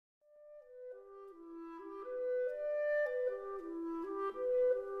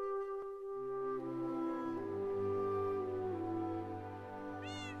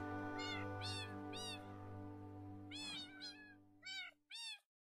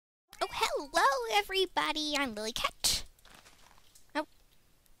Hello, everybody. I'm LilleCat. Oh,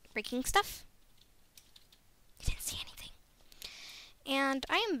 breaking stuff. You didn't see anything. And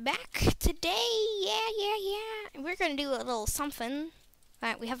I am back today. Yeah. We're gonna do a little something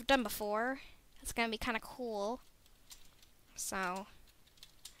that we haven't done before. It's gonna be kind of cool. So,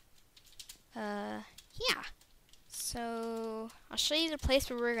 yeah. So, I'll show you the place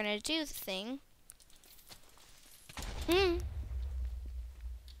where we're gonna do the thing.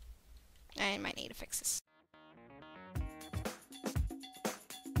 I might need to fix this.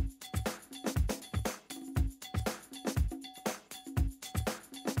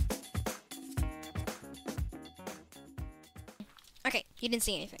 Okay, you didn't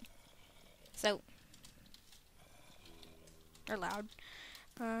see anything. So, or loud.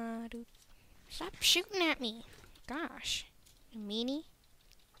 Stop shooting at me. Gosh, you meanie.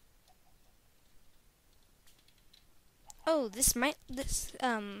 Oh,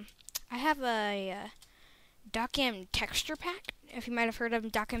 I have a DocM texture pack. If you might have heard of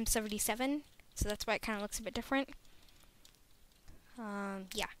DocM 77, so that's why it kind of looks a bit different.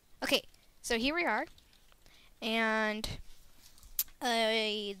 Yeah. Okay, so here we are, and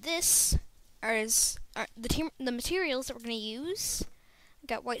this is the materials that we're gonna use. We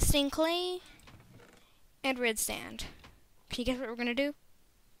got white stained clay and red sand. Can you guess what we're gonna do?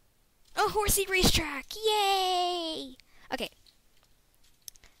 Oh, horsey racetrack! Yay! Okay.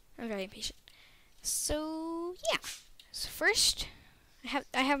 I'm very impatient. So yeah. So first,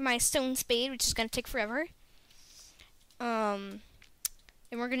 I have my stone spade, which is gonna take forever. And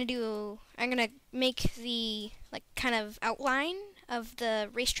we're gonna do. I'm gonna make the kind of outline of the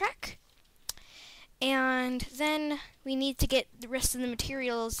racetrack, and then we need to get the rest of the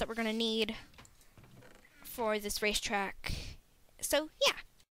materials that we're gonna need for this racetrack. So yeah.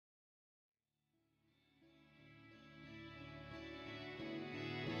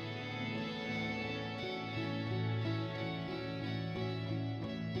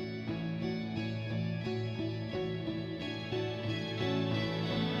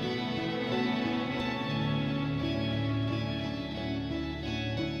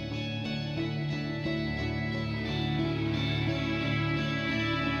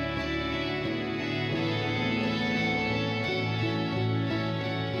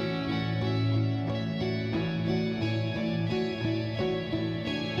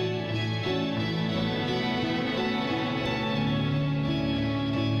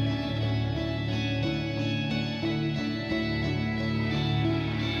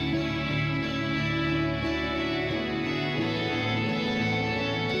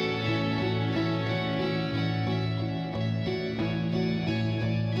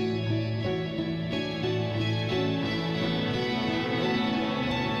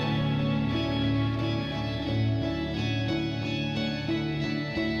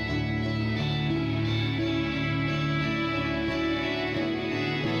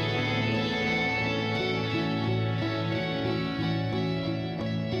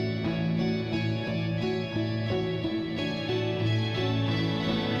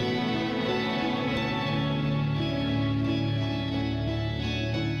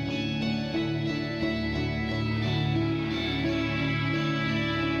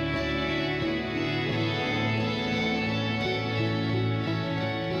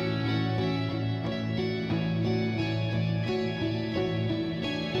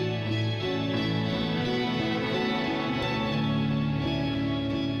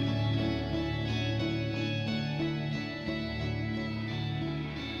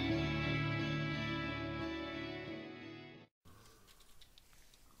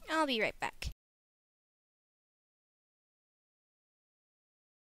 I'll be right back.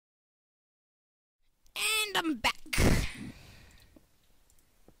 And I'm back.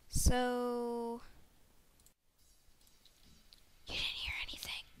 So, you didn't hear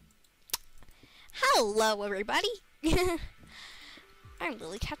anything. Hello, everybody. I'm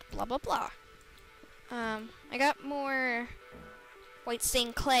LilleCat, blah blah blah. I got more white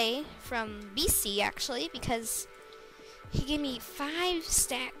stained clay from BC actually, because he gave me 5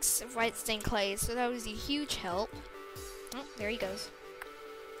 stacks of white stained clay, so that was a huge help. Oh, there he goes.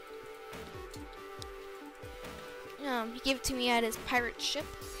 He gave it to me at his pirate ship.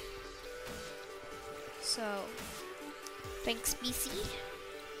 So, thanks, BC.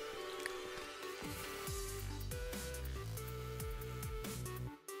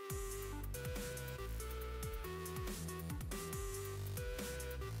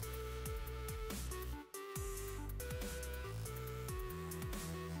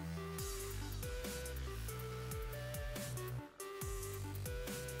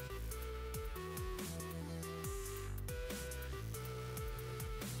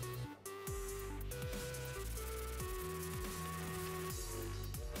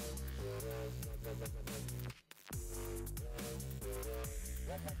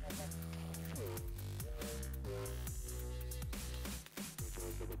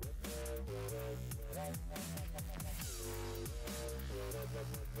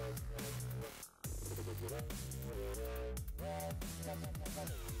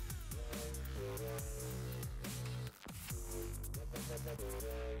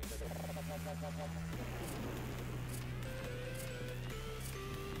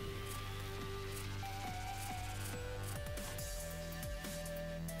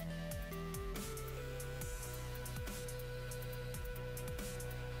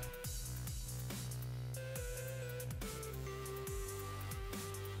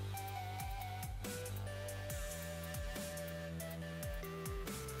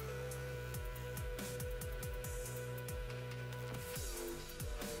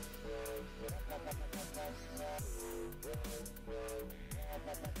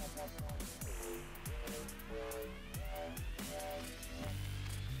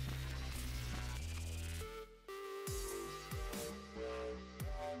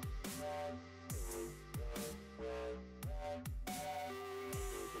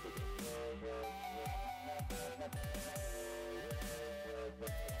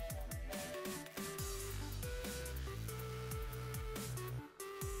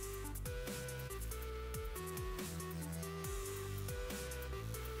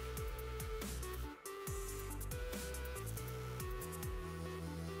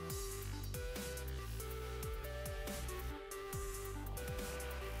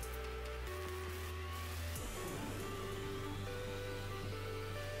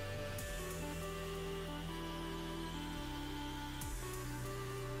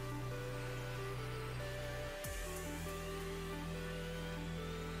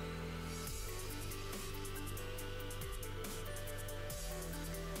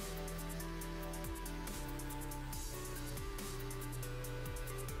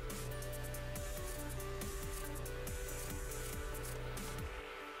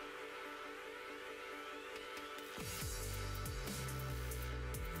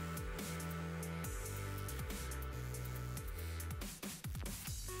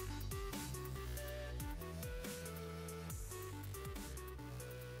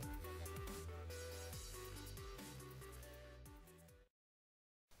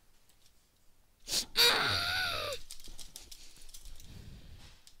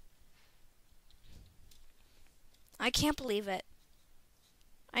 I can't believe it.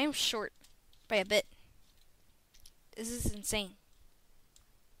 I am short by a bit. This is insane.